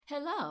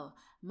Hello,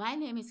 my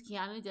name is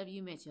Kiana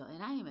W. Mitchell,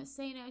 and I am a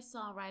singer,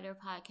 songwriter,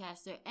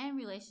 podcaster, and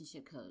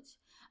relationship coach.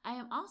 I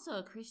am also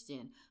a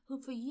Christian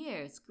who, for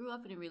years, grew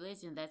up in a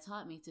religion that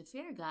taught me to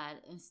fear God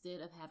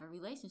instead of have a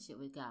relationship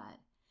with God.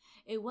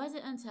 It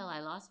wasn't until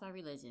I lost my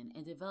religion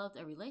and developed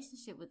a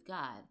relationship with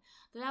God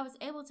that I was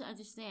able to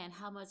understand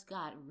how much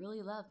God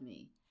really loved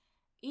me.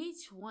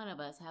 Each one of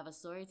us have a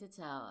story to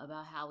tell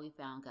about how we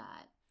found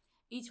God.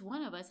 Each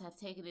one of us have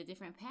taken a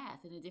different path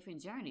and a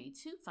different journey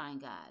to find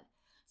God.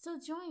 So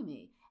join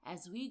me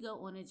as we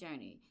go on a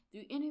journey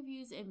through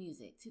interviews and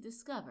music to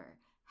discover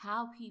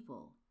how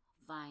people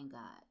find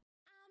God.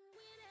 I'm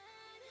with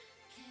it.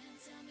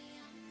 Can't tell me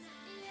I'm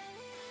not.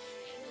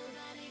 Ain't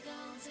nobody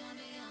gon' tell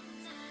me I'm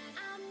not.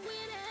 I'm with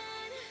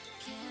it.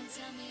 Can't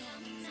tell me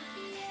I'm not.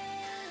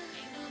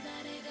 Ain't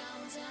nobody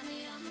gon' tell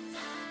me I'm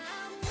not.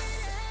 I'm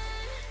with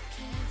it.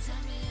 Can't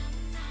tell me I'm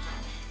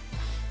not.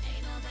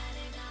 Ain't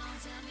nobody gon'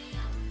 tell me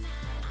I'm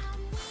not.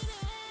 I'm with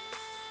it.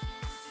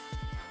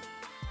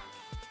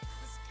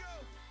 Let's go.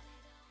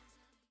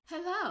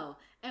 Hello,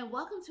 and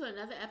welcome to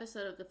another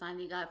episode of the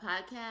Finding God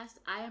podcast.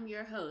 I am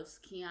your host,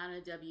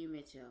 Kiana W.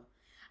 Mitchell.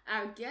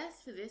 Our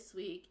guest for this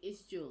week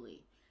is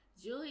Julie.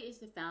 Julie is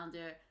the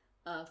founder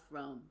of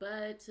From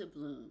Bud to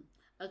Bloom,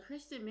 a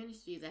Christian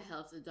ministry that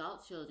helps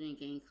adult children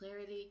gain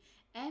clarity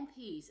and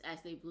peace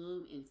as they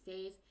bloom in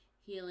faith,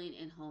 healing,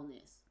 and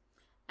wholeness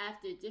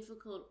after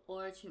difficult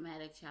or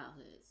traumatic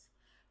childhoods.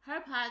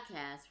 Her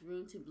podcast,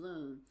 Room to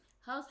Bloom,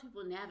 helps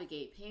people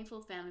navigate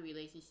painful family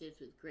relationships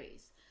with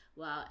grace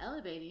while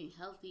elevating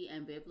healthy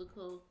and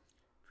biblical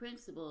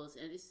principles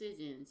and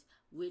decisions,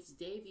 which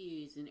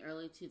debuts in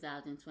early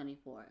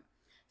 2024.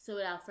 So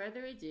without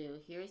further ado,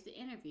 here's the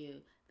interview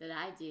that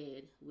I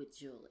did with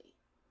Julie.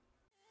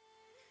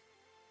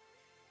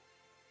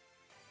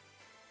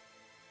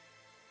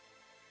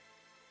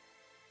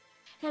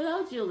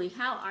 Hello, Julie.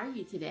 How are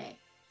you today?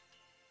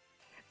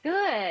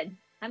 Good.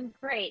 I'm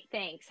great.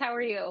 Thanks. How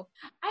are you?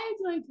 I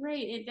am doing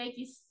great, and thank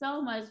you so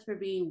much for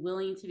being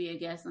willing to be a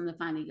guest on the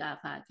Finding God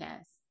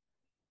podcast.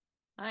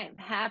 I'm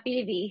happy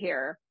to be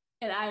here.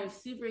 And I am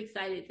super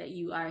excited that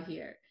you are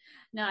here.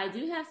 Now, I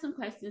do have some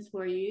questions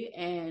for you,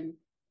 and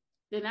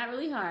they're not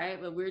really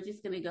hard, but we're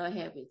just going to go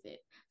ahead with it.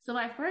 So,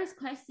 my first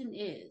question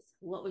is,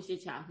 what was your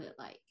childhood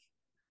like?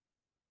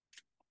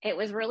 It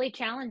was really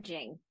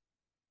challenging.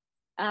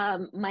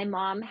 My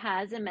mom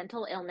has a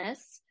mental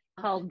illness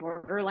called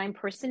borderline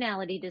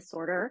personality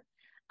disorder.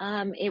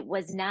 It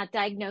was not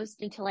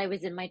diagnosed until I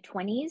was in my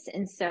 20s.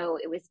 And so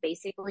it was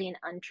basically an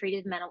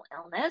untreated mental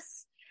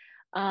illness.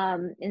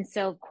 And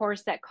so, of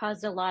course, that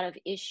caused a lot of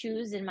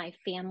issues in my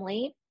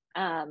family.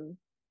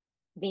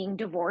 Being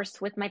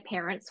divorced with my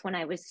parents when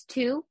I was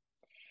 2.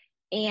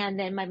 And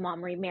then my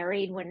mom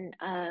remarried when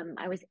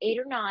I was 8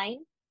 or 9.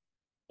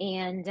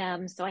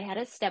 And so I had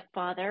a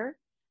stepfather.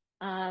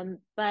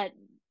 But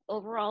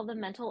overall, the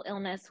mental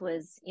illness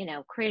was,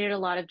 created a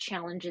lot of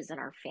challenges in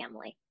our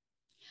family.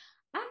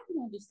 I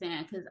can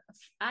understand because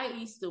I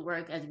used to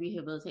work as a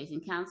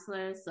rehabilitation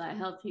counselor, so I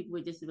helped people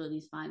with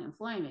disabilities find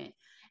employment.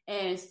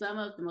 And some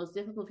of the most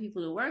difficult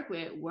people to work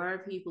with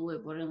were people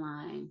with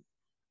borderline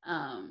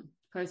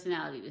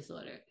personality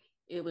disorder.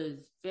 It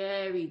was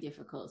very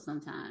difficult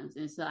sometimes.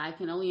 And so I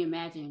can only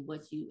imagine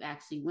what you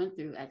actually went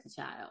through as a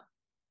child.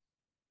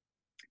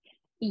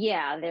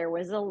 Yeah, there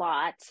was a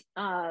lot.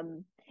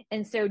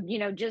 And so,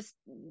 just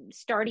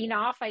starting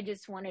off, I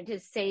just wanted to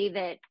say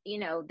that,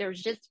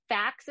 there's just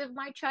facts of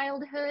my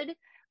childhood,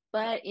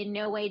 but in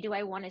no way do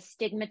I want to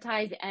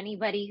stigmatize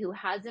anybody who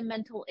has a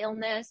mental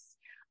illness.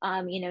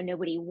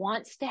 Nobody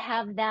wants to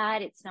have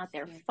that. It's not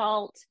their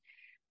fault,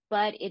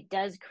 but it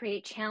does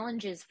create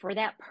challenges for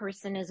that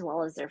person as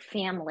well as their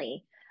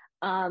family.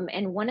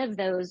 And one of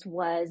those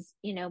was,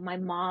 my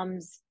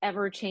mom's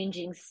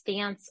ever-changing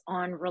stance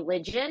on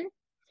religion.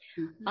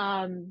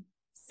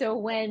 So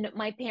when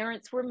my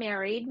parents were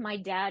married, my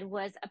dad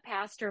was a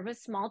pastor of a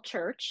small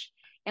church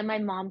and my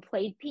mom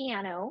played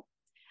piano.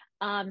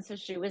 So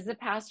she was the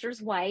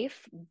pastor's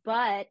wife,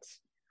 but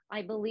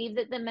I believe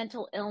that the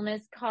mental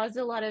illness caused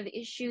a lot of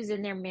issues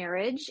in their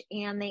marriage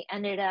and they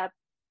ended up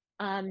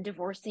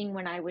divorcing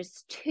when I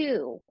was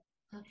 2.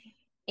 Okay.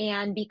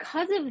 And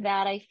because of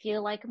that, I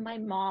feel like my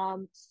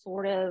mom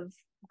sort of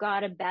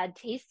got a bad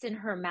taste in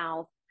her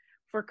mouth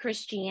for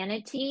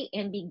Christianity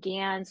and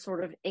began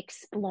sort of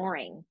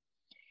exploring.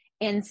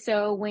 And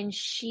so when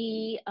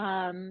she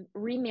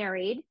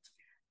remarried,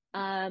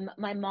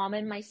 my mom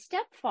and my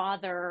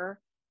stepfather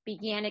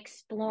began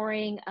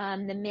exploring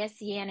the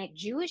Messianic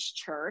Jewish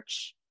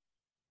church.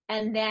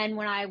 And then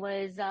when I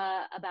was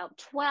about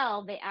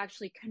 12, they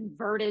actually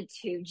converted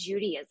to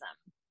Judaism.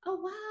 Oh,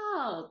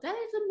 wow. That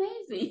is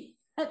amazing.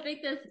 I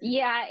think that's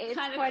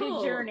It's quite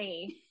a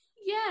journey.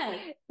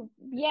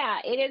 Yeah,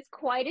 it is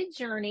quite a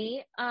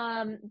journey.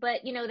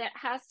 But that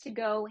has to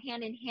go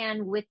hand in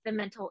hand with the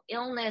mental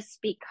illness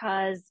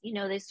because,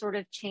 they sort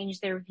of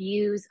change their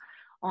views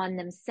on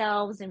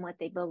themselves and what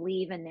they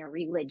believe in their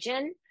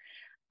religion.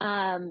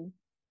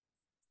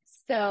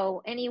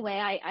 So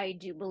anyway, I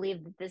do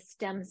believe that this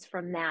stems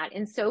from that.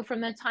 And so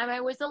from the time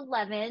I was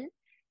 11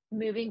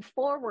 moving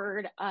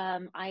forward,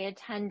 I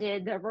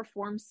attended the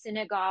Reformed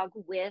synagogue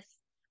with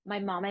my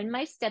mom and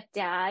my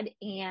stepdad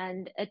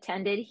and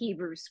attended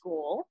Hebrew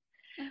school.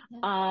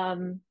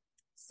 Okay.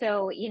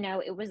 So,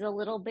 it was a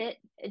little bit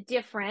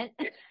different,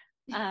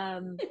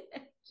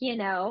 you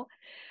know,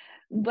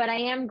 but I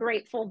am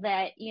grateful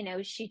that,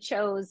 she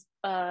chose,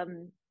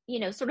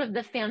 sort of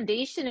the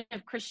foundation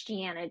of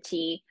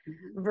Christianity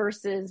Mhm.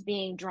 versus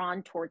being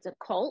drawn towards a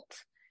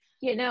cult,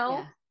 you know?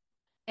 Yeah.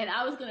 And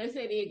I was gonna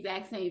say the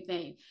exact same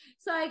thing.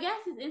 So I guess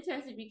it's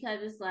interesting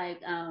because it's like,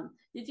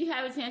 did you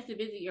have a chance to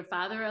visit your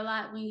father a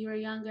lot when you were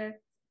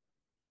younger?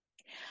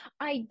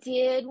 I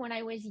did when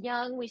I was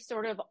young. We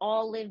sort of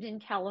all lived in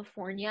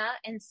California,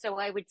 and so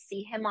I would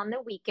see him on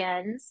the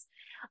weekends.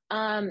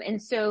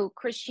 And so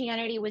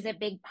Christianity was a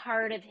big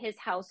part of his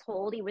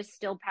household. He was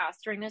still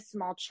pastoring a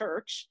small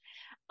church.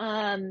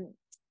 Um,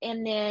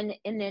 and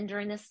then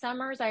during the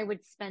summers, I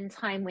would spend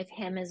time with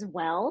him as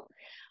well.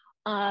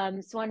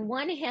 So on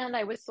one hand,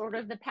 I was sort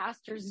of the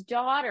pastor's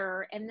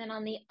daughter, and then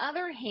on the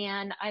other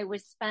hand, I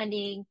was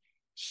spending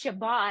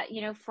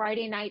Shabbat,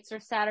 Friday nights or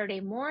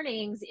Saturday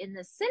mornings in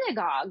the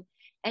synagogue.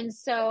 And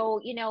so,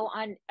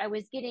 I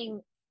was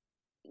getting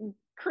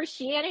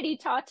Christianity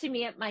taught to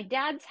me at my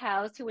dad's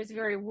house, who was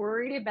very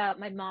worried about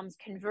my mom's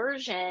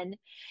conversion.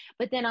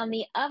 But then on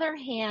the other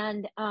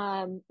hand,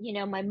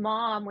 my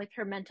mom with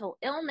her mental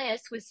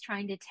illness was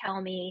trying to tell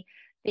me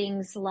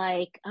things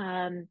like,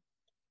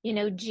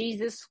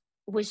 Jesus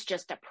was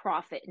just a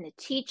prophet and a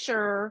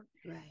teacher.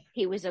 Right.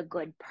 He was a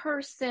good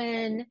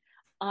person.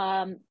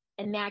 Um,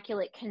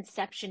 Immaculate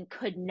conception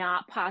could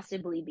not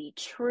possibly be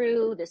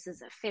true. This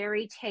is a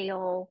fairy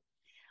tale.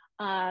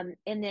 And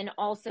then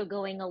also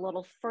going a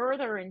little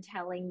further and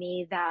telling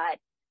me that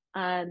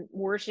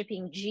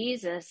worshiping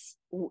Jesus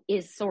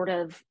is sort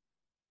of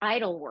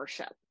idol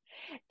worship.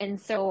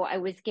 And so I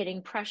was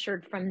getting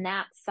pressured from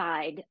that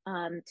side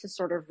to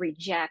sort of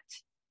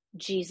reject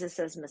Jesus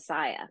as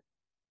Messiah.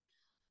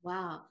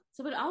 Wow.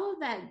 So with all of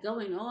that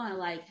going on,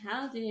 like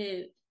how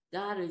did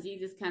God or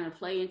Jesus kind of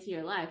play into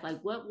your life?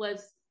 Like what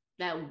was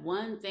that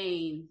one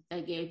thing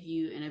that gave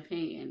you an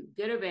opinion,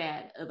 good or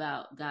bad,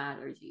 about God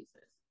or Jesus?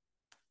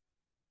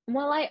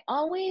 Well, I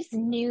always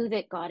knew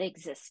that God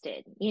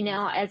existed. Okay.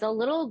 As a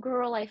little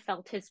girl, I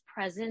felt his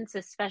presence,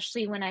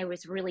 especially when I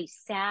was really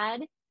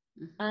sad,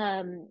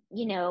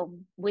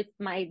 Mhm. with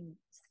my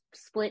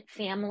split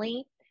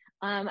family.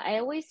 I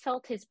always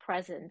felt his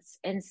presence.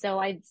 And so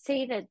I'd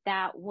say that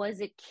that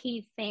was a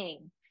key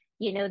thing,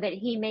 that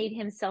he made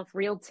himself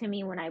real to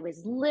me when I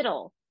was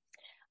little.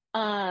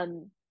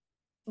 Um,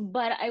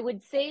 but I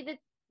would say that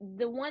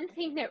the one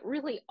thing that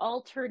really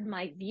altered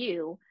my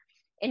view,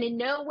 and in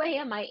no way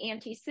am I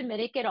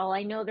anti-Semitic at all.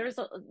 I know there's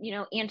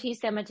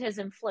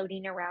anti-Semitism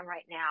floating around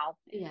right now.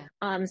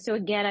 Yeah. So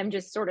again, I'm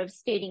just sort of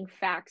stating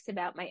facts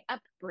about my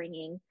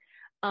upbringing.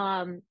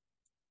 Um,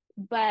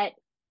 but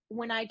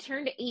when I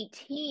turned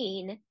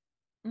 18,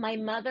 my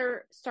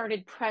mother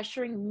started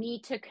pressuring me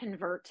to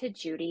convert to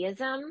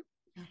Judaism.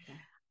 Okay.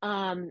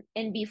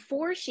 And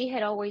before she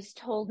had always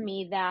told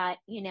me that,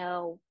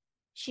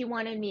 she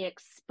wanted me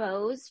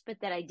exposed,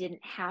 but that I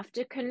didn't have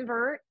to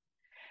convert.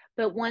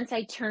 But once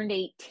I turned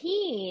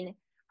 18,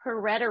 her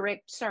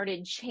rhetoric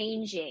started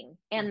changing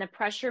and the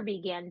pressure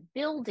began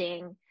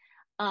building.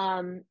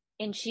 And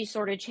she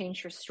sort of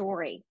changed her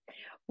story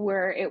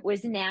where it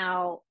was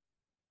now,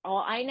 oh,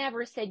 I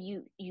never said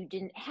you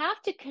didn't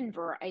have to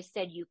convert. I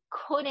said you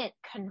couldn't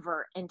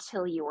convert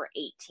until you were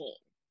 18.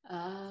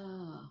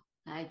 Oh,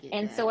 I get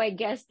And so that. I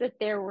guess that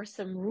there were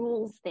some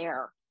rules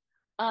there.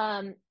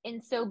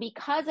 And so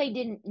because I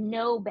didn't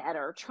know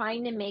better,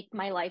 trying to make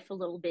my life a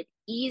little bit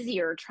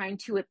easier, trying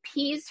to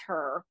appease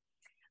her,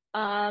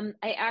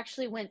 I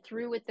actually went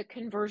through with the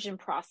conversion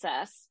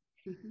process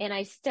Mhm. and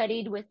I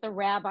studied with the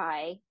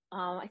rabbi.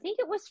 I think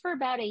it was for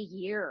about a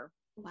year.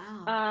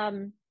 Wow.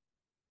 Um,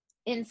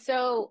 and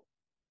so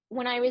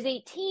when I was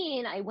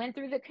 18, I went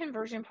through the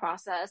conversion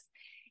process.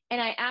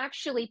 And I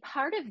actually,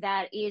 part of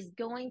that is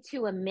going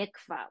to a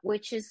mikvah,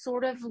 which is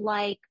sort of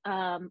like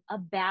a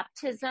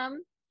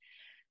baptism.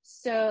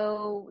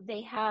 So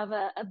they have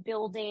a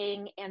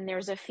building and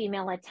there's a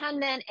female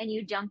attendant, and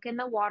you dunk in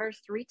the water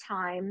 3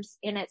 times,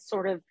 and it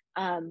sort of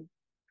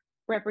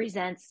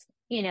represents,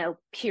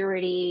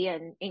 purity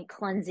and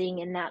cleansing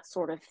and that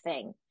sort of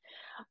thing.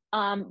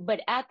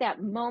 But at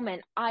that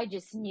moment, I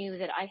just knew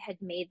that I had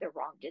made the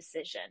wrong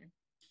decision.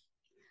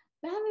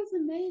 That is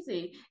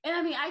amazing. And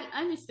I mean, I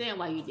understand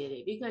why you did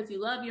it because you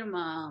love your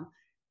mom.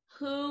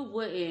 Who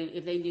wouldn't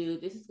if they knew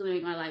this is going to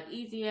make my life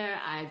easier?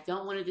 I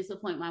don't want to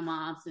disappoint my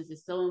mom since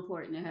it's so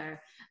important to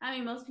her. I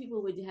mean, most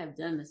people would have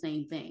done the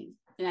same thing.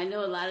 And I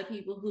know a lot of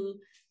people who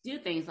do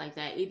things like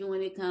that, even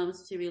when it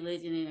comes to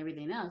religion and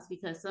everything else,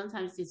 because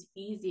sometimes it's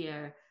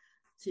easier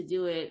to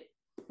do it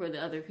for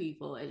the other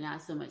people and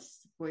not so much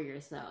for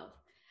yourself.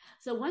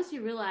 So once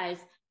you realize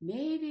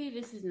maybe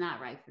this is not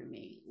right for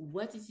me,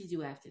 what did you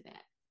do after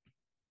that?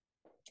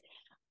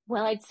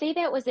 Well, I'd say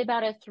that was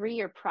about a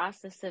 3-year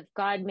process of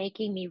God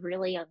making me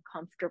really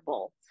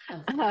uncomfortable.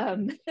 Okay.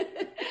 Um,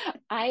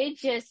 I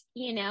just,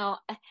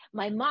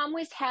 my mom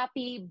was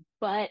happy,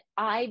 but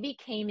I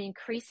became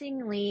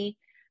increasingly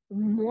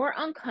more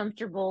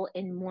uncomfortable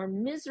and more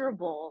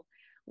miserable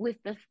with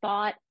the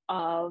thought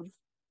of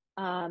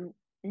um,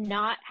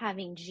 not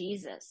having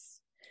Jesus.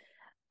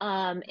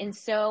 And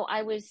so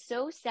I was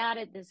so sad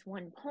at this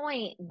one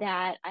point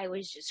that I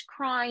was just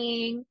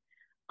crying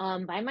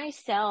by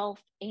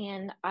myself.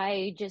 And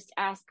I just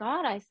asked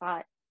God, I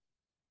thought,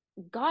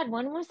 God,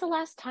 when was the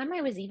last time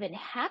I was even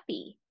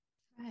happy?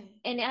 Right.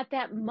 And at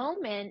that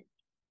moment,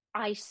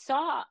 I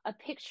saw a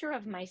picture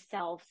of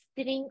myself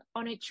sitting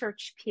on a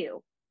church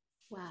pew.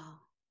 Wow.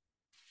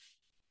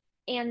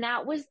 And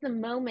that was the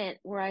moment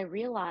where I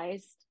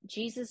realized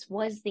Jesus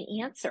was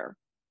the answer.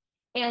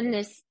 And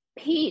this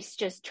peace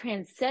just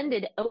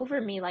transcended over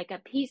me like a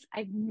peace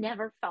I've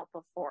never felt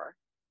before.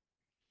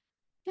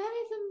 That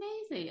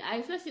is amazing. I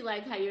especially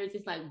like how you're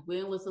just like,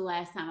 when was the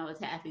last time I was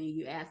happy?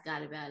 You asked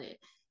God about it.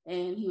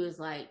 And he was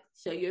like,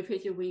 show you a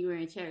picture when you were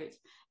in church.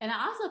 And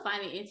I also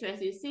find it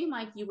interesting. It seemed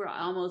like you were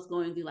almost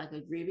going through like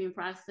a grieving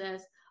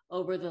process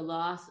over the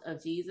loss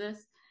of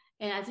Jesus.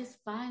 And I just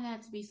find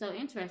that to be so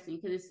interesting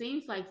because it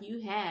seems like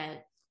you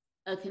had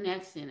a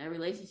connection, a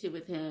relationship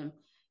with him.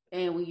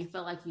 And when you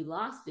felt like you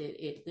lost it,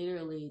 it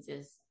literally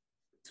just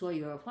tore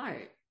you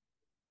apart.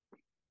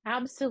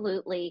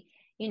 Absolutely.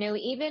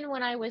 Even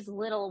when I was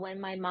little, when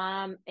my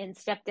mom and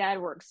stepdad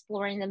were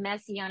exploring the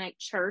Messianic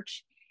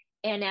church,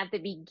 and at the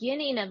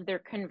beginning of their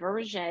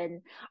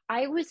conversion,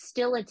 I was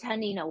still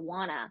attending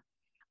Awana.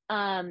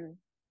 Um,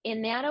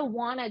 and that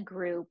Awana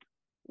group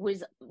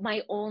was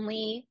my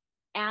only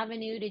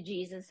avenue to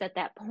Jesus at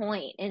that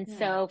point. And Yeah.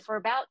 so for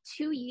about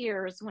 2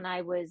 years, when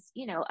I was,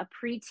 a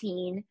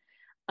preteen,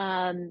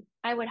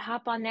 I would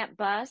hop on that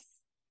bus,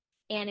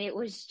 and it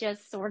was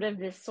just sort of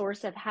this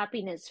source of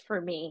happiness for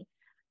me.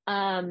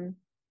 Um,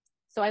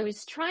 so I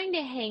was trying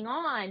to hang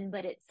on,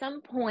 but at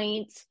some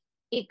point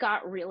it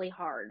got really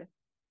hard.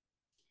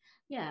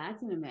 Yeah, I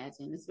can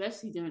imagine,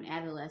 especially during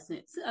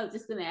adolescence. So I'm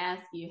just going to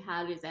ask you,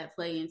 how does that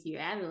play into your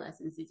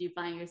adolescence? Did you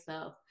find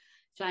yourself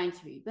trying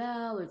to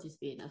rebel or just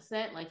being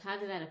upset? Like, how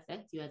did that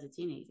affect you as a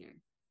teenager?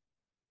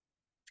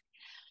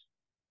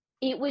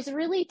 It was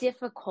really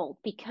difficult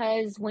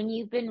because when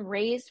you've been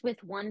raised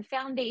with one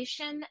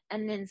foundation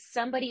and then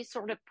somebody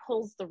sort of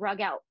pulls the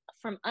rug out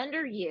from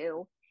under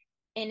you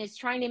and is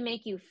trying to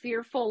make you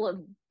fearful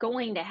of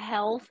going to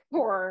hell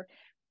for,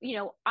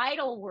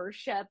 idol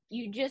worship,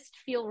 you just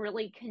feel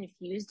really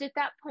confused at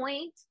that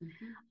point.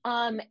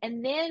 Mm-hmm.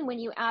 And then when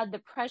you add the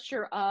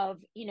pressure of,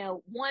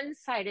 one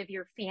side of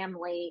your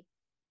family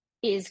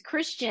is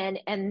Christian,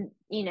 and,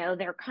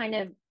 they're kind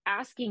of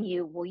asking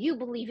you, well, you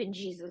believe in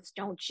Jesus,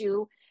 don't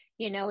you?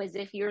 As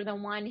if you're the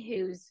one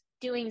who's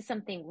doing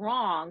something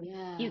wrong,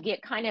 Yeah. you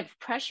get kind of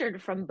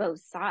pressured from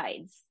both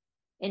sides.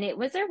 And it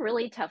was a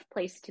really tough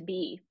place to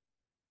be.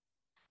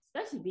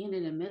 Especially being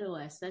in the middle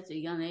at such a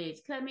young age.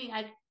 Cause I mean,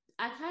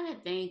 I kind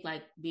of think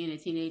like being a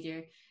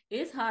teenager,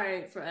 it's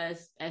hard for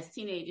us as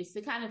teenagers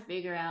to kind of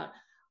figure out,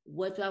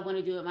 what do I want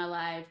to do with my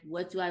life?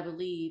 What do I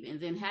believe? And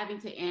then having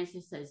to answer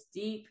such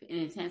deep and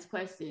intense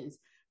questions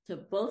to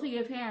both of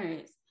your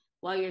parents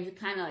while you're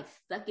kind of like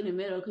stuck in the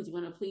middle because you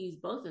want to please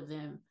both of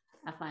them.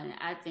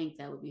 I think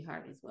that would be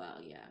hard as well.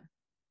 Yeah.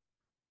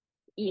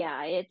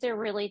 Yeah, it's a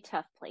really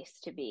tough place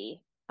to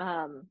be.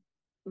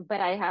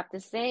 But I have to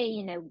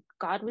say,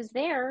 God was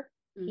there.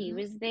 He Mm-hmm.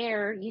 was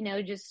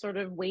there, just sort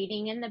of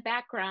waiting in the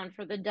background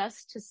for the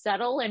dust to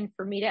settle and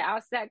for me to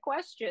ask that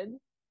question.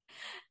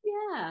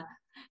 Yeah.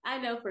 I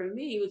know for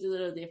me it was a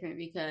little different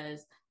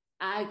because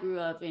I grew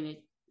up in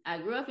it. I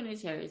grew up in a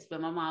church,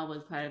 but my mom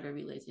was part of a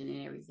religion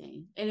and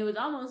everything. And it was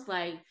almost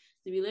like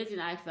the religion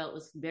I felt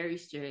was very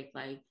strict.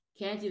 Like,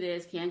 can't do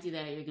this, can't do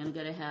that. You're going to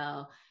go to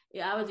hell.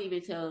 I was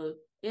even told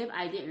if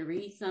I didn't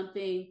read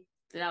something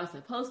that I was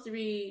supposed to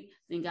read,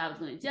 then God was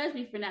going to judge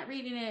me for not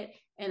reading it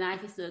and I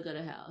could still go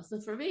to hell. So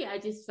for me, I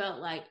just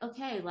felt like,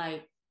 okay,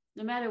 like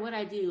no matter what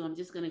I do, I'm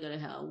just going to go to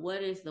hell.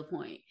 What is the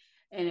point?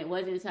 And it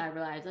wasn't until I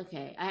realized,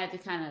 okay, I had to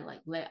kind of like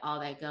let all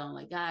that go. I'm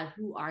like, God,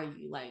 who are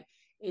you? Like,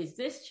 is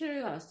this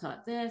true? I was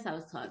taught this, I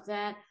was taught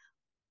that.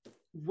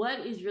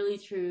 What is really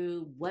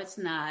true? What's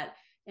not?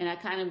 And I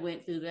kind of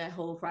went through that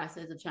whole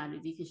process of trying to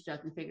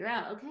deconstruct and figure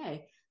out,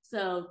 okay,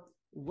 so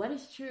what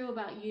is true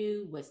about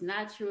you? What's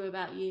not true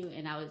about you?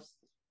 And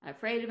I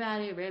prayed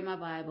about it, read my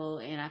Bible,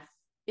 and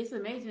it's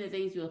amazing the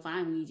things you'll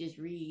find when you just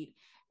read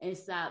and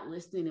stop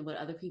listening to what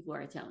other people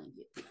are telling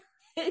you.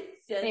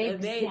 It's just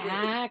amazing.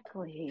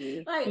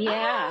 Exactly. Like,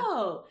 Yeah.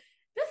 oh,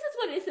 this is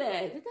what it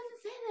says. It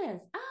doesn't say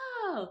this.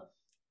 Oh,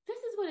 this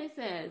is what it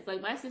says.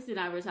 Like my sister and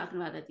I were talking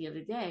about that the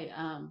other day.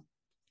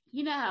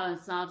 You know how in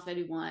Psalms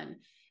 31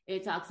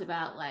 it talks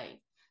about like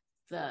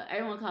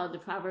everyone called the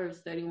Proverbs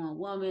 31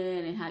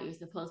 woman and how you're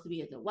supposed to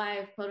be as a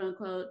wife, quote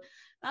unquote.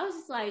 I was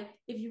just like,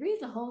 if you read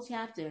the whole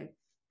chapter,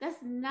 that's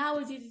not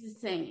what Jesus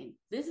is saying.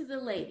 This is a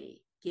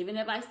lady giving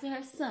advice to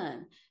her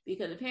son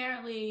because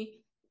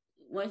apparently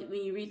when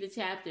you read the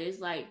chapter, it's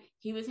like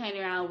he was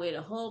hanging around with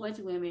a whole bunch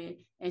of women,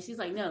 and she's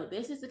like, "No,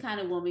 this is the kind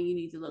of woman you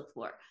need to look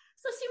for."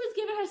 So she was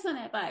giving her son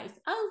advice.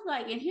 I was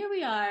like, and here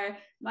we are,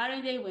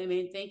 modern day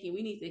women thinking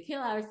we need to kill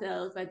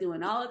ourselves by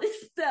doing all of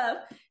this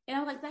stuff. And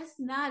I'm like, that's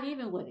not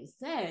even what it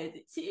said.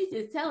 She's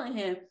just telling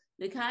him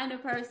the kind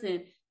of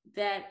person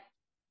that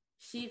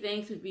she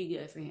thinks would be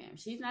good for him.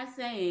 She's not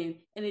saying,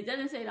 and it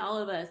doesn't say to all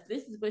of us,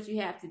 this is what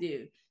you have to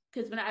do.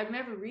 Because when I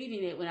remember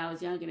reading it when I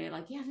was younger, they're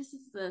like, yeah, this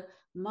is the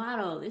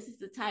model, this is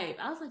the type.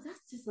 I was like,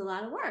 that's just a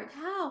lot of work.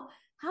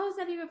 How is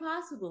that even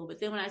possible? But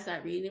then when I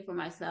started reading it for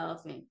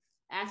myself and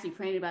actually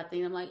praying about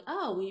things, I'm like,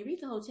 oh, when you read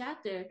the whole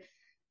chapter,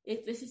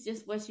 this is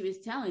just what she was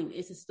telling.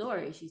 It's a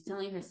story. She's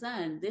telling her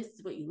son, this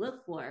is what you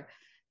look for.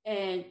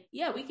 And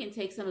yeah, we can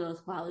take some of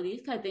those qualities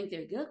because I think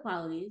they're good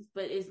qualities,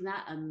 but it's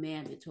not a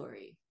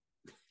mandatory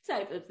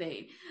type of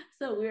thing.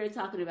 So we were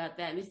talking about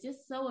that. And it's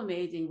just so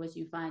amazing what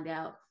you find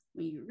out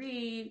when you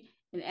read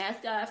and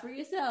ask God for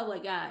yourself.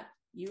 Like, God,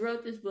 you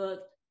wrote this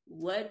book.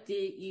 What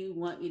did you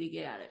want me to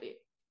get out of it?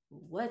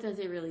 What does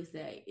it really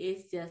say?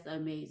 It's just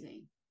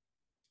amazing.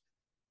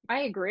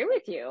 I agree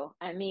with you.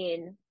 I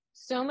mean,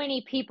 so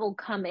many people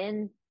come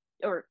in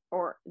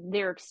or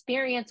their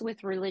experience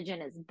with religion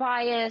is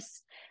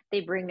biased. They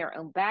bring their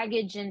own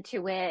baggage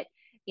into it,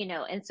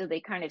 and so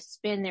they kind of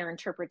spin their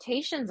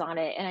interpretations on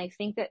it. And I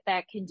think that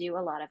that can do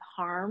a lot of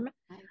harm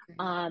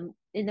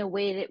in the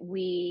way that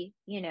we,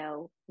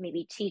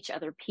 maybe teach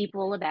other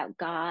people about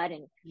God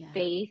and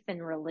faith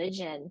and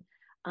religion.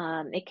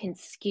 It can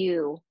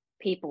skew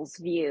people's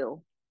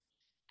view.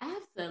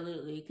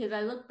 Absolutely. Because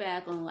I look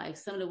back on like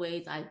some of the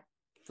ways I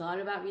thought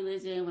about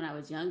religion when I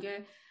was younger.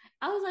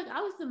 I was like,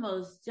 I was the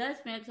most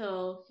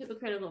judgmental,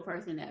 hypocritical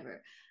person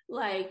ever.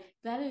 Like,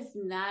 that is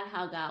not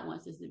how God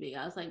wants us to be.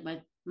 I was like,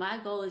 my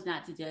goal is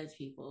not to judge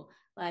people.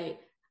 Like,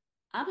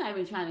 I'm not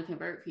even trying to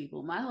convert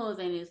people. My whole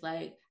thing is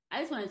like, I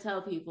just want to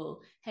tell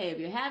people, hey, if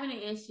you're having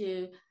an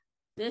issue,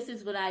 this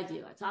is what I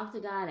do. I talk to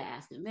God, I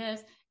ask him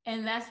this,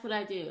 and that's what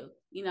I do.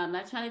 I'm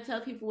not trying to tell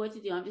people what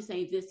to do. I'm just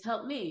saying, this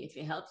helped me. If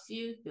it helps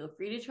you, feel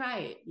free to try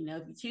it.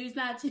 If you choose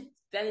not to,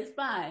 that is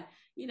fine.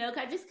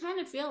 I just kind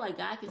of feel like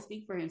God can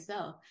speak for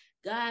himself.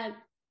 God,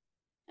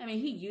 I mean,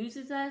 he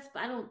uses us,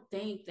 but I don't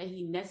think that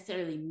he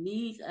necessarily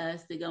needs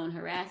us to go and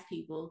harass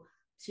people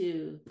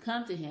to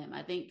come to him.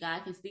 I think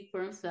God can speak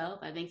for himself.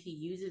 I think he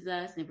uses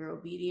us, and if we're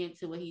obedient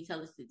to what he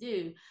tells us to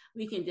do,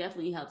 we can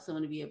definitely help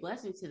someone to be a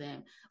blessing to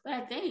them. But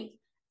I think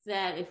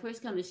that if push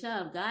comes to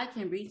shove, God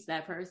can reach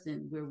that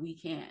person where we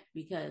can't,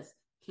 because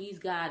he's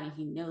God and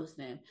he knows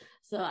them.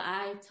 So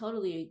I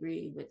totally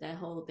agree with that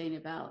whole thing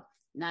about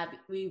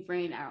we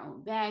bring our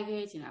own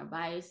baggage and our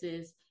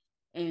biases,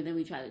 and then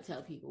we try to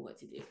tell people what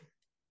to do.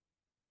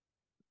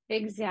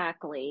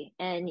 Exactly.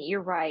 And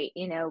you're right.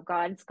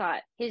 God's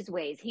got his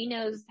ways. He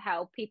knows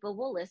how people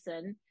will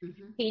listen.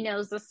 Mm-hmm. He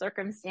knows the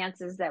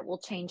circumstances that will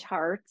change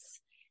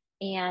hearts.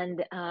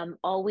 And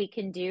all we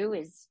can do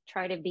is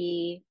try to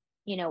be,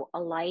 a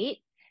light.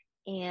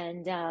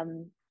 And,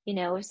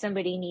 if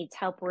somebody needs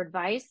help or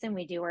advice, then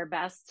we do our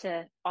best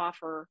to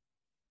offer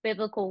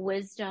biblical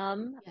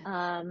wisdom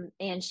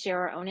and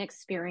share our own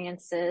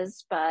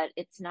experiences. But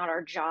it's not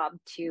our job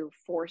to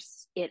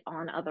force it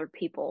on other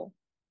people.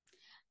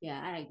 Yeah,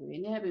 I agree.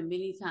 And there have been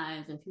many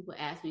times when people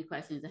ask me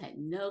questions, I had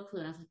no clue.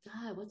 And I was like,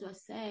 God, what do I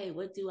say?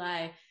 What do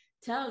I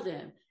tell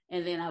them?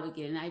 And then I would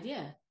get an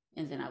idea,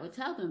 and then I would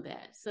tell them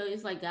that. So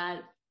it's like God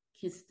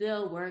can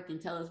still work and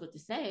tell us what to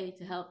say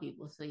to help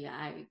people. So yeah,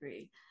 I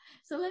agree.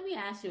 So let me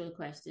ask you a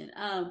question.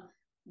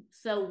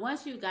 So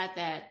once you got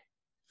that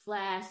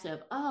flash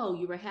of, oh,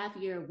 you were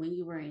happier when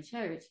you were in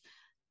church,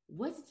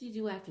 what did you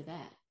do after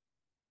that?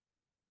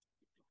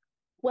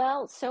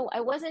 Well, so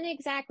I wasn't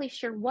exactly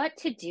sure what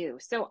to do.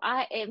 So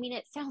I mean,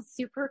 it sounds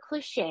super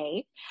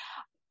cliche.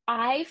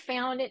 I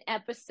found an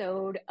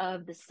episode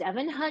of the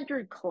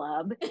 700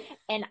 Club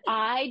and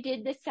I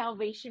did the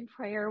salvation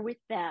prayer with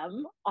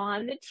them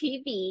on the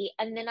TV.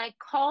 And then I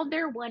called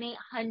their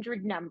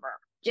 1-800 number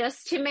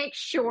just to make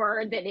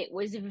sure that it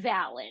was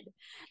valid.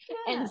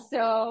 Yeah. And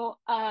so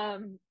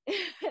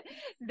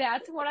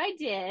that's what I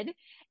did.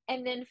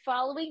 And then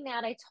following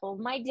that, I told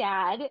my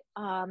dad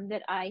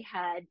that I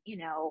had,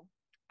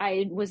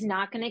 I was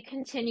not going to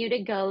continue to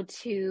go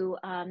to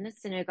the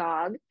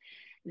synagogue,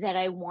 that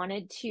I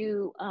wanted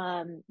to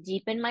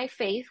deepen my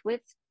faith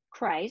with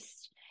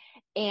Christ.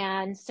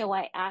 And so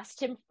I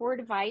asked him for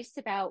advice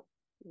about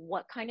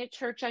what kind of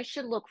church I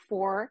should look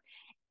for.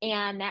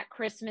 And that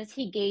Christmas,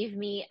 he gave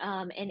me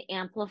an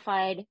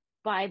amplified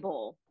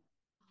Bible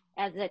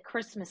as a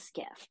Christmas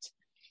gift.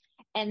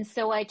 And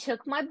so I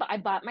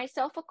bought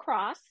myself a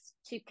cross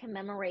to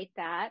commemorate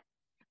that.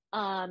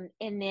 And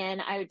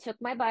then I took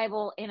my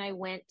Bible and I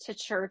went to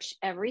church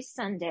every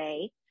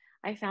Sunday.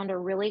 I found a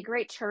really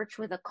great church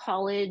with a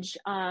college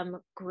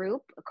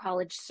group, a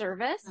college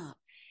service. Oh.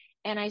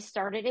 And I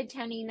started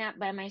attending that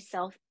by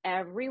myself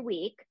every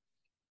week,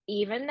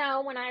 even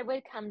though when I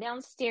would come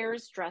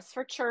downstairs dressed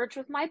for church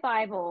with my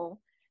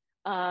Bible,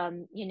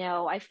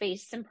 I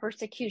faced some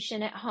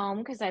persecution at home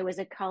because I was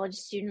a college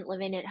student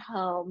living at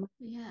home,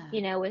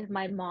 Yeah. with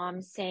my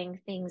mom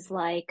saying things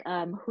like,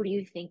 who do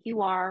you think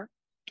you are?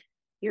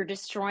 you're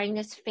destroying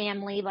this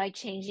family by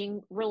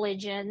changing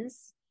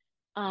religions.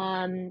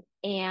 And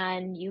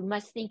you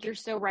must think you're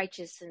so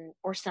righteous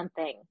or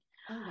something.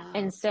 Oh, wow.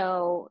 And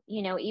so,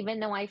 even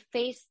though I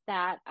faced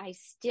that, I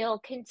still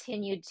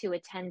continued to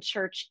attend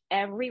church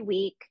every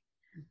week.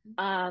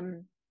 Mhm.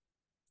 Um,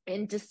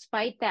 and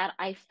despite that,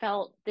 I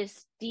felt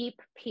this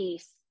deep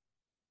peace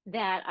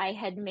that I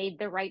had made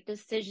the right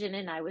decision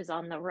and I was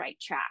on the right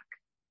track.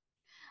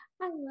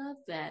 I love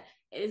that.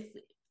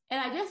 And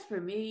I guess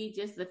for me,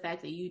 just the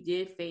fact that you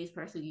did face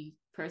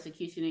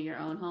persecution in your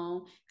own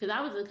home, because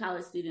I was a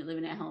college student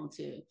living at home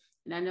too.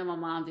 And I know my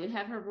mom did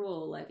have her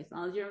rule, like, as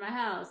long as you're in my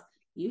house,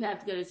 you have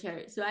to go to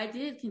church. So I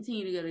did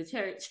continue to go to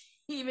church,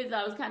 even though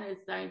I was kind of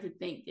starting to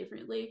think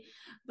differently.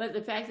 But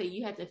the fact that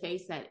you had to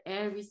face that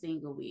every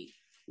single week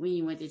when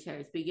you went to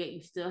church, but yet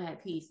you still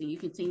had peace and you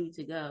continued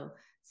to go,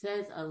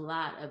 says a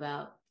lot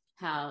about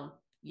how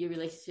your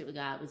relationship with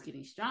God was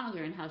getting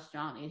stronger and how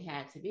strong it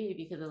had to be,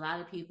 because a lot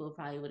of people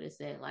probably would have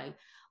said, like,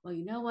 well,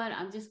 you know what,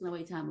 I'm just going to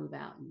wait till I move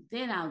out and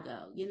then I'll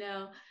go.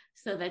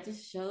 So that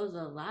just shows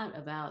a lot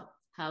about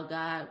how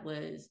God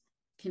was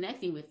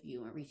connecting with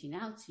you and reaching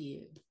out to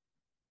you.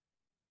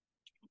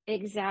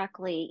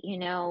 Exactly.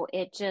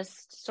 It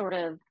just sort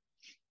of,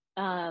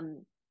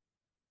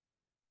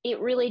 it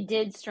really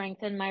did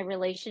strengthen my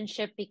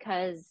relationship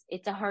because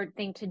it's a hard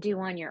thing to do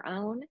on your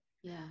own.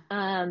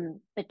 Yeah.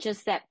 But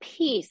just that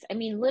peace, I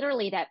mean,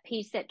 literally that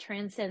peace that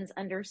transcends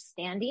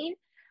understanding,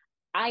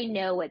 I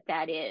know what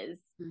that is.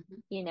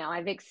 Mm-hmm.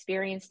 I've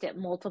experienced it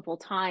multiple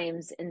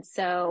times. And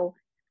so,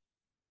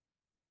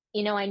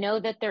 I know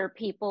that there are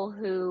people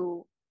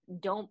who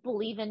don't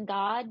believe in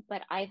God,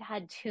 but I've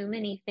had too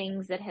many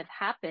things that have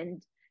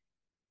happened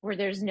where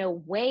there's no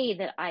way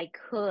that I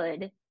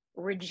could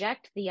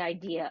reject the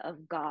idea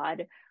of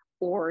God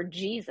or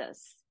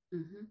Jesus.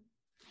 Mm-hmm.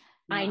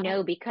 No, I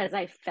know because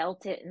I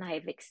felt it and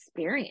I've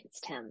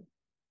experienced him.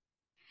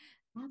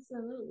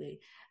 absolutely.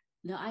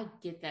 No, I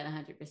get that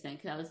 100%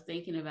 because I was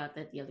thinking about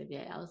that the other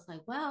day. I was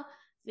like, well,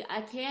 see,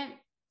 I can't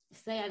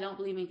say I don't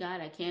believe in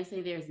God. I can't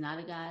say there's not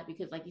a God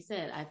because, like you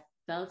said, I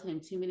felt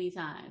him too many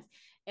times.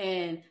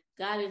 And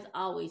God is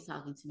always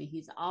talking to me.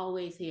 He's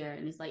always here.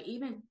 And it's like,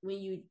 even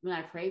when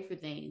I pray for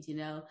things,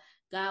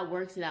 God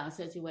works it out in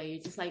such a way.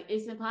 You're just like,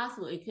 it's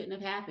impossible. It couldn't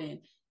have happened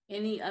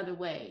any other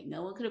way.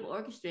 No one could have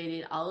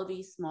orchestrated all of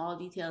these small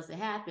details to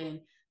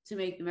happen to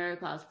make the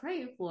miracle I was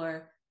praying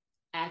for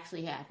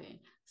actually happen.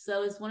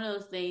 So it's one of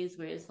those things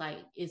where it's like,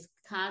 it's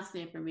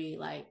constant for me.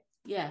 Like,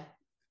 yeah,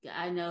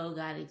 I know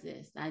God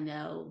exists. I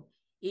know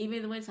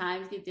even when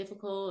times get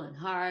difficult and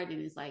hard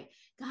and it's like,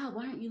 God,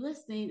 why aren't you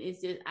listening?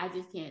 It's just, I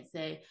just can't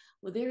say,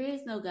 well, there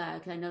is no God,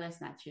 because I know that's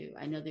not true.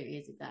 I know there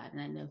is a God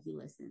and I know he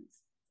listens.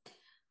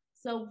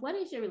 So what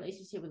is your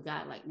relationship with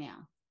God like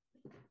now?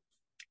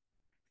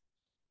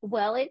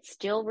 Well, it's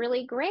still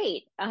really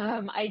great.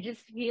 I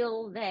just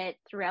feel that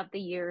throughout the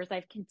years,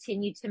 I've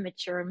continued to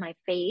mature in my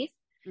faith.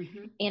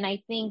 Mm-hmm. And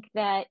I think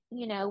that,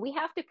 we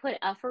have to put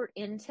effort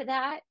into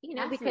that,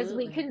 because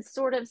we Absolutely. can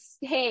sort of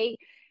stay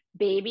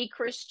baby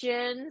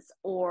Christians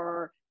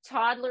or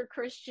toddler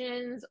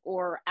Christians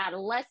or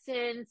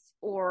adolescents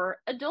or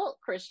adult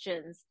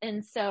Christians.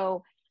 And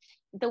so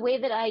the way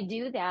that I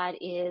do that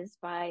is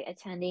by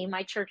attending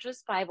my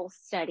church's Bible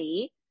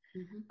study,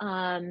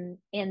 Mm-hmm.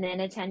 and then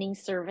attending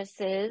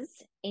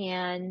services,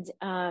 and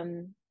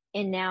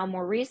now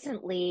more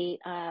recently,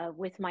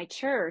 with my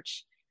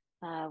church,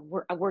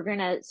 we're going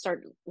to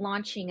start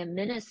launching a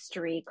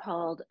ministry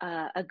called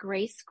a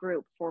grace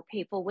group for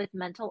people with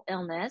mental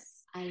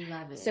illness. I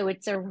love it. So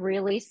it's a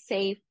really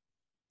safe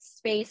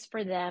space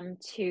for them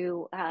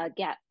to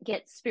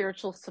get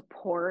spiritual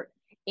support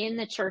in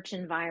the church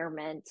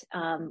environment,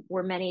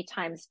 where many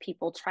times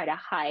people try to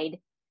hide,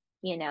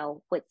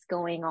 what's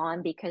going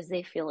on because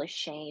they feel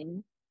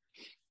ashamed.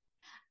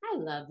 I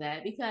love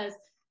that because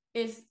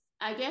it's,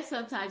 I guess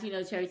sometimes,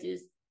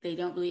 churches, they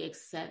don't really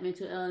accept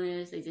mental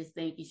illness. They just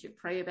think you should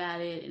pray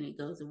about it and it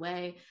goes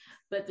away.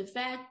 But the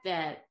fact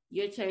that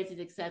your church is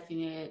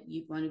accepting it,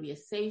 you want to be a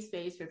safe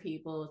space for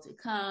people to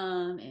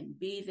come and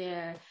be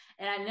there.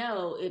 And I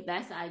know if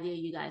that's the idea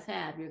you guys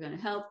have, you're going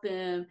to help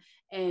them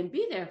and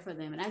be there for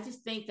them. And I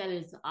just think that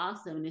is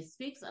awesome. And it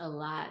speaks a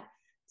lot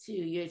to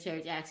your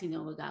church actually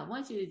knowing what God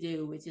wants you to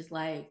do, which is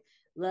like,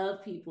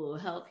 love people,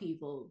 help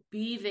people,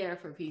 be there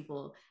for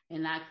people,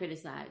 and not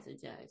criticize or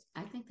judge.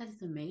 I think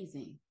that's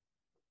amazing.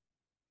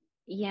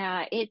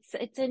 Yeah, it's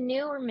a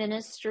newer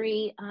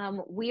ministry.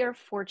 We are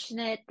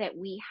fortunate that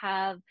we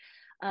have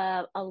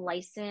a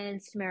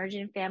licensed marriage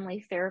and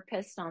family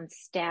therapist on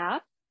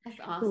staff That's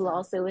who awesome.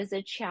 also is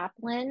a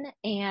chaplain.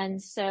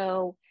 And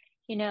so,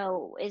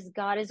 as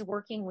God is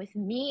working with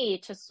me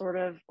to sort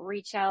of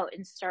reach out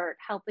and start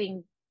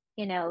helping,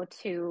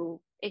 to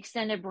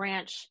extend a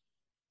branch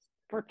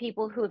for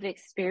people who have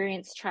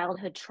experienced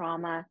childhood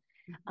trauma,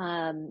 Mhm.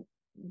 um,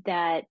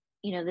 that,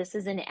 this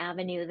is an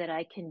avenue that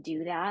I can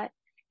do that.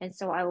 And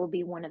so I will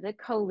be one of the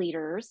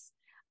co-leaders.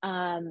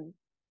 Um,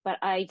 but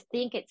I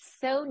think it's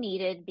so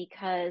needed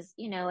because,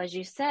 as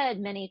you said,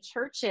 many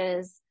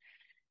churches,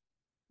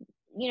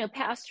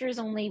 pastors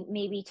only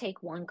maybe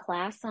take one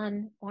class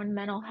on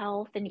mental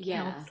health and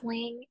Yeah.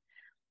 counseling.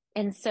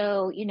 And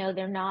so,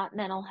 they're not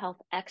mental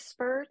health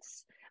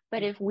experts,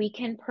 but if we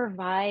can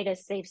provide a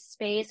safe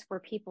space where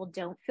people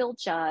don't feel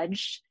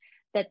judged,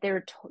 that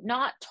they're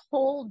not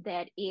told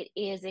that it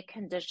is a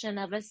condition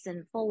of a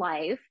sinful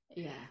life,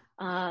 Yeah.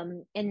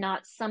 and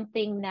not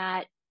something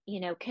that,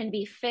 can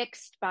be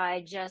fixed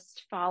by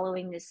just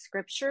following the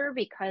scripture,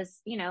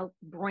 because,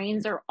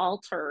 brains are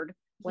altered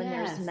when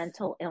there's Yes.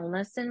 mental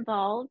illness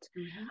involved.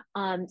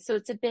 Hmm. So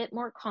it's a bit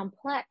more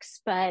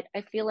complex, but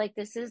I feel like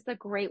this is the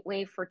great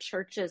way for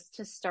churches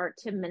to start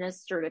to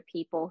minister to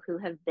people who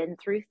have been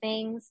through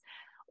things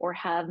or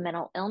have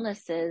mental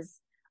illnesses,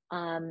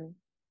 um,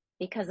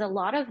 because a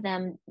lot of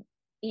them,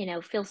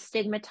 feel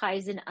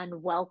stigmatized and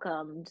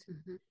unwelcomed,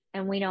 Hmm.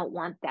 and we don't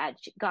want that.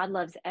 God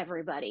loves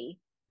everybody.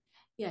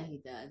 Yeah, he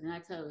does. And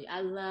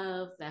I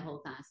love that whole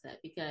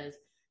concept because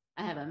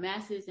I have a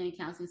master's in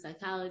counseling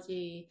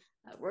psychology.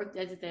 I worked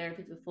as a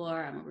therapist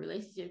before. I'm a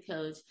relationship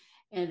coach.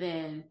 And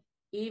then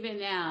even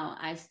now,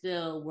 I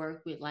still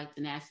work with like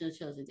the National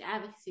Children's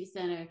Advocacy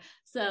Center.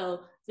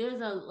 So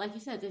like you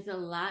said, there's a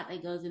lot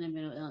that goes into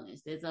mental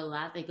illness. There's a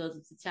lot that goes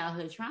into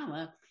childhood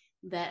trauma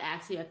that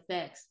actually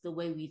affects the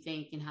way we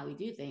think and how we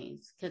do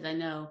things. Because I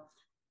know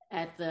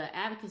at the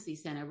Advocacy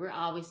Center, we're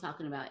always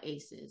talking about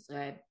ACEs,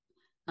 right?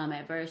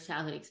 Adverse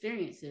childhood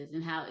experiences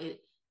and how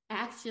it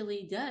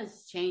actually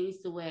does change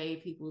the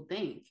way people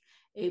think.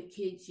 It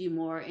keeps you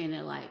more in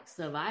a like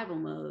survival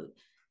mode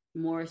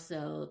more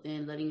so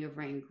than letting your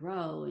brain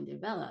grow and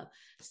develop.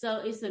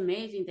 So it's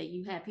amazing that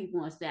you have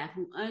people on staff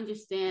who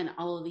understand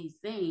all of these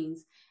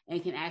things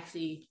and can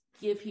actually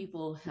give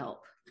people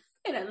help.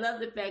 And I love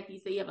the fact you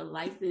say you have a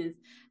licensed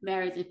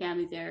marriage and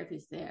family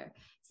therapist there.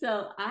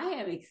 So I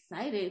am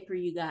excited for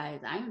you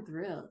guys. I'm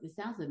thrilled. It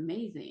sounds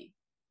amazing.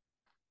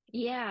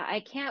 Yeah,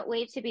 I can't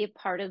wait to be a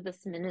part of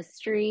this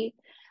ministry,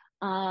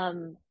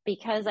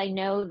 because I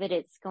know that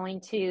it's going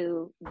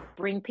to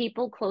bring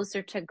people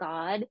closer to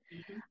God,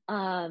 Mhm.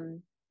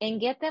 um, and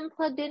get them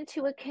plugged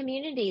into a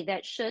community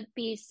that should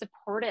be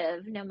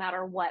supportive no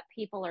matter what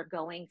people are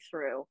going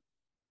through.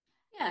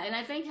 Yeah, and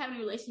I think having a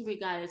relationship with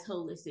God is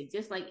holistic,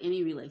 just like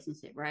any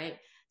relationship, right?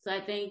 So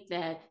I think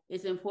that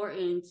it's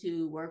important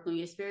to work on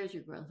your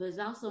spiritual growth, but it's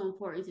also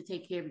important to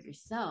take care of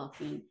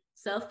yourself and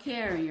self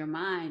care in your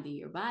mind and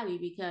your body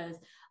because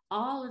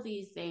all of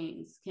these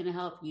things can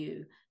help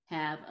you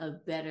have a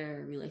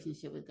better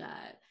relationship with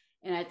God.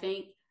 And I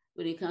think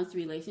when it comes to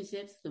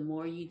relationships, the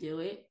more you do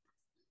it,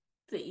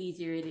 the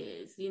easier it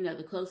is.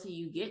 The closer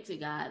you get to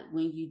God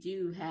when you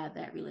do have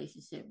that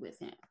relationship with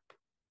Him.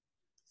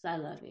 So I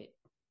love it.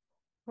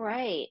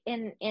 Right.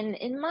 And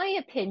in my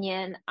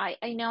opinion, I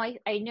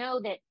know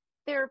that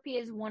therapy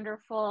is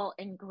wonderful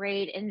and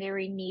great and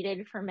very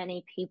needed for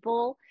many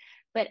people,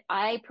 but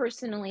I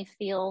personally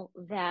feel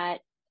that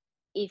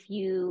if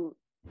you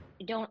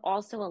don't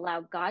also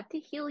allow God to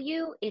heal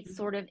you, it's Mhm.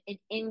 sort of an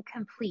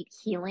incomplete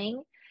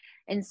healing.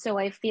 And so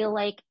I feel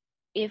like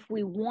if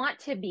we want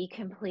to be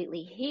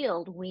completely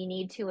healed, we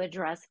need to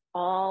address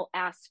all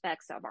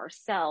aspects of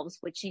ourselves,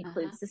 which Uh-huh.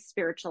 includes the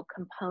spiritual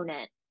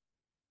component.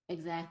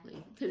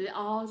 Exactly. Because it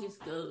all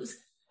just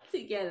goes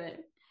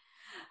together.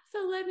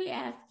 So let me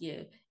ask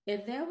you,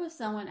 if there was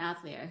someone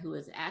out there who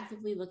is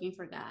actively looking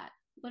for God,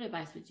 what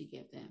advice would you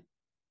give them?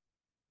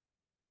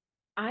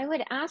 I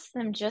would ask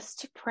them just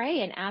to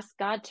pray and ask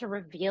God to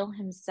reveal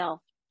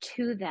himself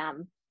to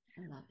them,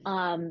 I love it.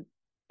 um,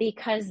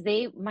 because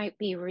they might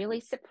be really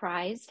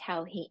surprised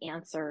how he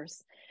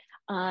answers.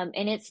 And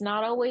it's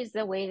not always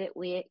the way that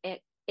we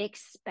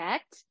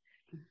expect.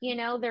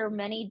 There are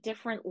many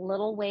different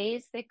little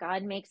ways that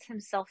God makes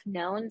himself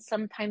known.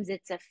 Sometimes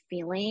it's a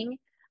feeling,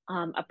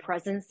 a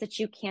presence that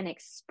you can't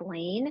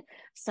explain.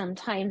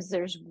 Sometimes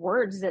there's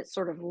words that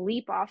sort of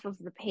leap off of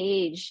the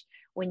page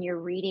when you're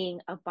reading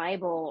a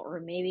Bible or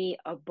maybe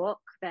a book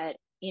that,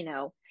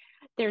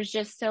 there's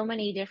just so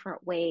many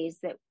different ways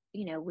that,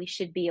 we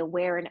should be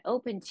aware and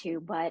open to.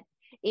 But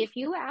if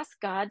you ask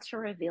God to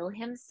reveal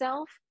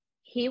himself,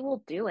 he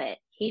will do it.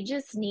 He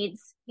just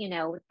needs,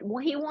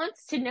 well, he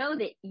wants to know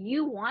that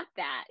you want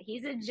that.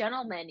 He's a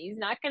gentleman. He's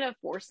not going to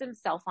force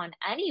himself on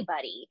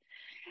anybody.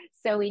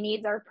 So he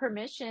needs our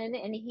permission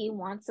and he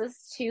wants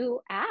us to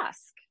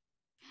ask.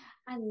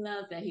 I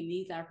love that he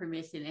needs our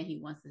permission and he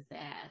wants us to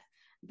ask.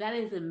 That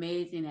is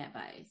amazing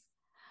advice.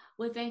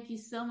 Well, thank you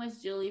so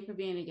much, Julie, for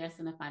being a guest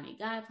on the Finding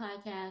God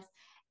podcast.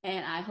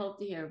 And I hope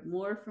to hear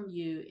more from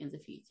you in the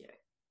future.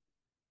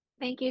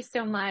 Thank you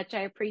so much.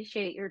 I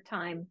appreciate your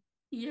time.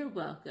 You're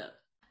welcome.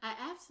 I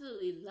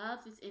absolutely love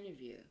this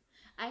interview.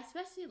 I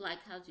especially like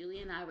how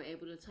Julie and I were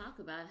able to talk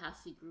about how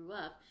she grew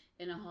up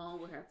in a home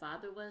where her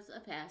father was a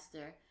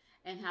pastor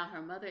and how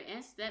her mother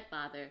and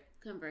stepfather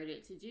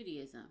converted to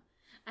Judaism.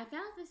 I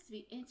found this to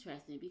be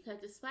interesting because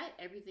despite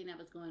everything that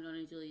was going on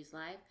in Julie's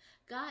life,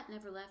 God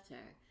never left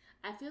her.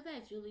 I feel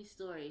that Julie's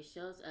story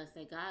shows us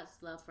that God's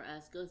love for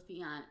us goes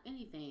beyond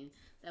anything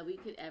that we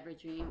could ever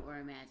dream or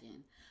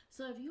imagine.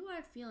 So if you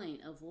are feeling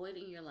a void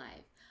in your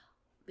life,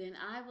 then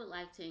I would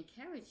like to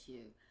encourage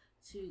you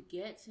to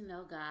get to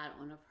know God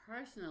on a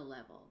personal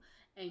level,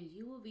 and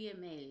you will be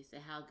amazed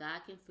at how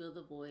God can fill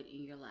the void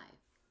in your life.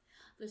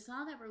 The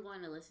song that we're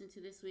going to listen to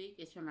this week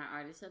is from our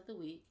Artist of the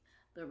Week,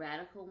 The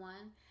Radical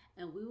One,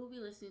 and we will be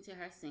listening to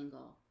her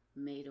single,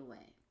 Made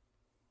Away.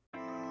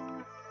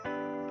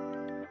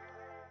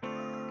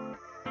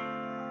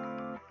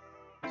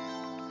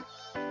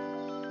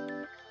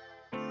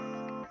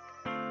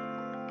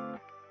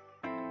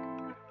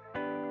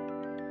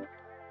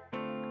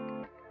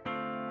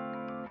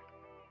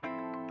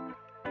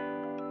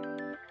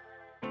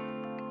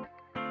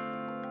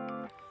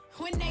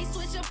 When they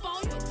switch up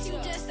on you,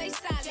 you just stay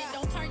silent.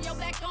 Don't turn your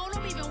back on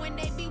them even when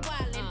they be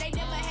wildin'. They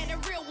never had a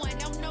real one,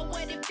 don't know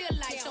what it feel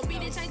like. So be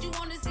the change you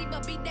wanna see,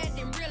 but be that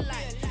in real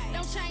life.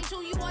 Don't change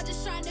who you are,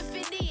 just trying to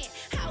fit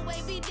in.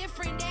 Highway be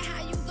different than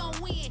how you gon'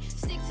 win.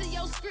 Stick to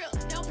your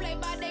script, don't play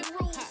by their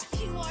rules.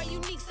 You are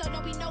unique, so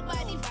don't be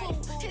nobody fool.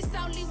 It's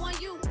only one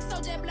you, so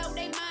just blow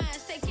their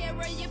minds. Take care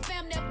of your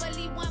fam, never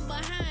leave one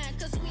behind.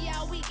 Cause we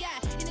all we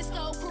got in this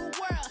cold cruel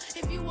world.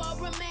 If you are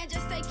a man,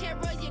 just take care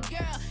of your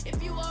girl.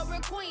 If you are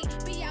a queen,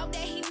 be out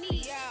that he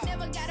needs.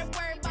 Never gotta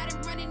worry about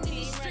him running in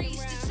these streets.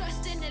 Just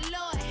trust in the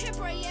Lord and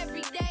pray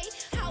every day.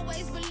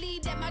 Always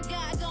believe that my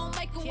God gon'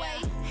 make a way.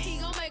 He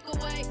gon' make a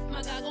way,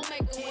 my God gon'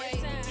 make a way.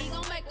 He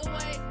gon' make a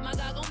way, my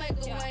God gon' make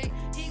a way.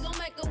 He gon'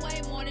 make a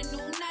way, morning,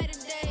 noon, night,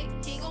 and day.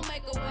 He gon'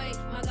 make a way,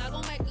 my God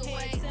gon' make a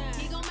way.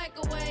 He gon' make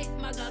a way,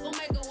 my God gon'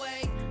 make a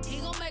way. He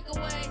gon' make a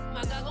way,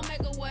 my God gon'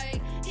 make a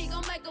way. He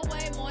gon' make a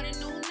way, morning,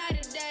 noon, night,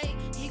 and day.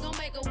 He gon'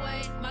 make a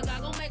way, my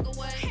God gon' make a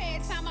way.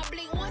 Every time I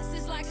blink once,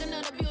 it's like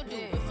another bill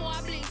due. Before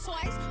I blink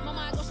twice, my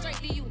mind goes straight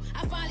to you.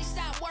 I finally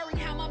stopped worrying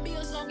how my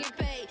bills gon' get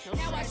paid.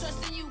 Now I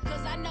trust in you,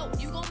 cause I know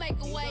you gon' make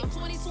a way.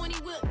 2020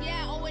 whip,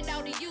 yeah, I owe it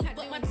all to you.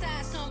 But my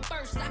ties come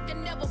first, I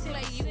can never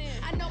play you.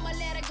 I know my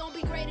ladder gon'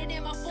 be greater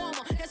than my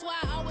former. That's why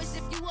I always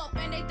lift you up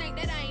and they think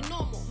that I ain't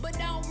normal. But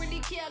I don't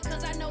really care,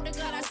 cause I know the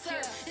God I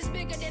serve is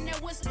bigger than their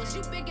whispers,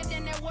 you bigger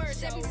than their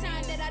words. Every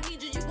time that I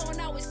need you, you gon'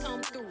 always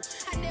come through.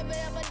 I never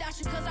ever doubt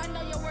you, cause I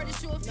know your word is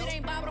true. If it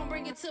ain't Bible, don't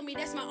bring it to me,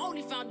 that's my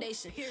only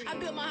foundation. I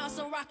built my house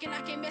on rock and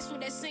I can't mess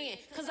with that sand.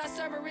 Cause I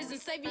serve a risen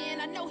savior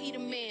and I know he the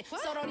man.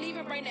 So don't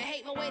even bring the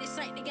hate my way, this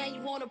ain't the game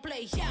you wanna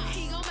play. Yeah,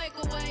 he gon' make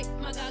a way,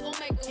 my God gon'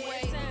 make a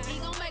way. He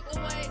gon' make a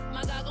way,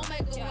 my God gon'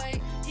 make a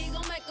way. He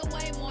gon' make a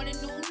way, morning,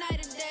 noon,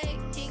 night, and day.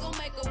 He gon'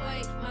 make a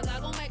way, my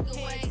God gon' make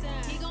a way.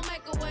 He gon'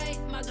 make a way,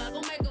 my God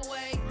gon' make a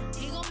way.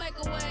 He gon' make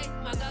a way,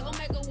 my God gon'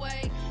 make a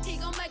way. He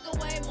gon' make a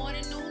way,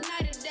 morning, noon,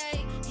 night, and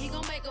day. He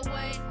gon' make a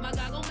way, my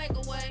God gon' make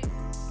a way.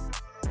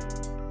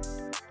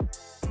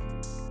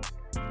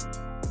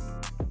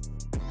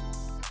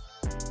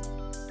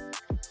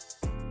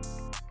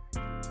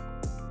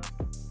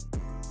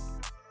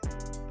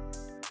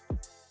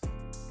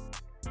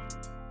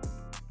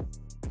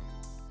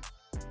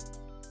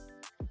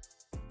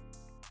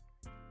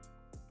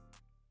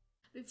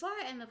 Before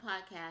I end the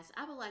podcast,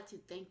 I would like to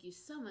thank you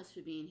so much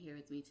for being here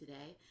with me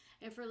today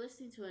and for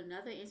listening to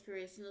another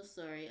inspirational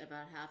story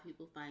about how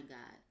people find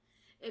God.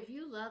 If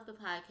you love the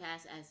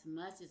podcast as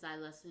much as I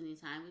love spending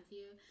time with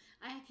you,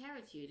 I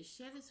encourage you to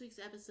share this week's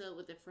episode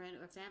with a friend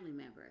or family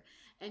member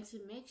and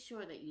to make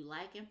sure that you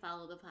like and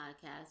follow the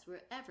podcast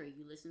wherever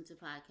you listen to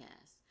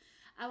podcasts.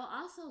 I will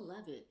also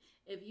love it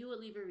if you would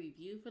leave a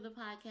review for the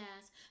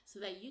podcast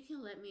so that you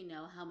can let me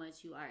know how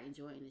much you are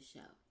enjoying the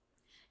show.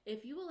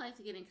 If you would like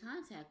to get in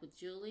contact with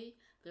Julie,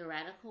 the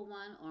Radical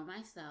One, or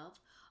myself,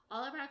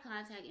 all of our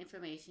contact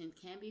information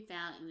can be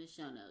found in the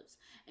show notes,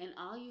 and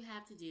all you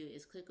have to do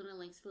is click on the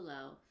links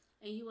below,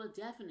 and you will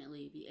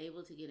definitely be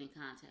able to get in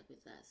contact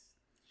with us.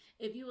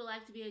 If you would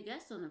like to be a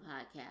guest on the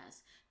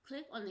podcast,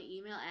 click on the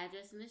email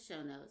address in the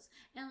show notes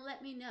and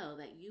let me know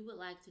that you would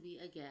like to be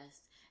a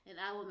guest, and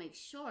I will make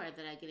sure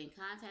that I get in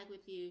contact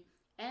with you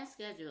and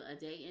schedule a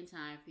date and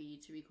time for you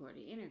to record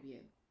an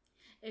interview.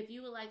 If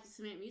you would like to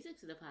submit music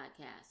to the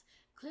podcast,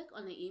 click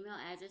on the email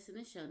address in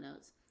the show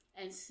notes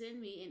and send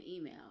me an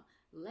email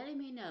letting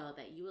me know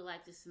that you would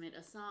like to submit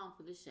a song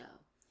for the show.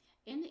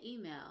 In the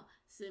email,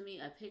 send me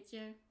a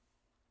picture,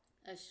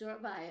 a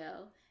short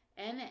bio,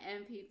 and an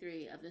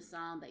MP3 of the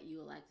song that you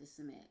would like to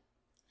submit.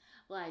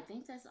 Well, I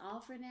think that's all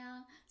for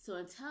now. So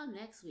until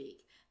next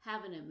week,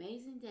 have an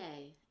amazing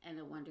day and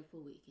a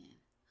wonderful weekend.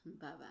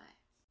 Bye-bye.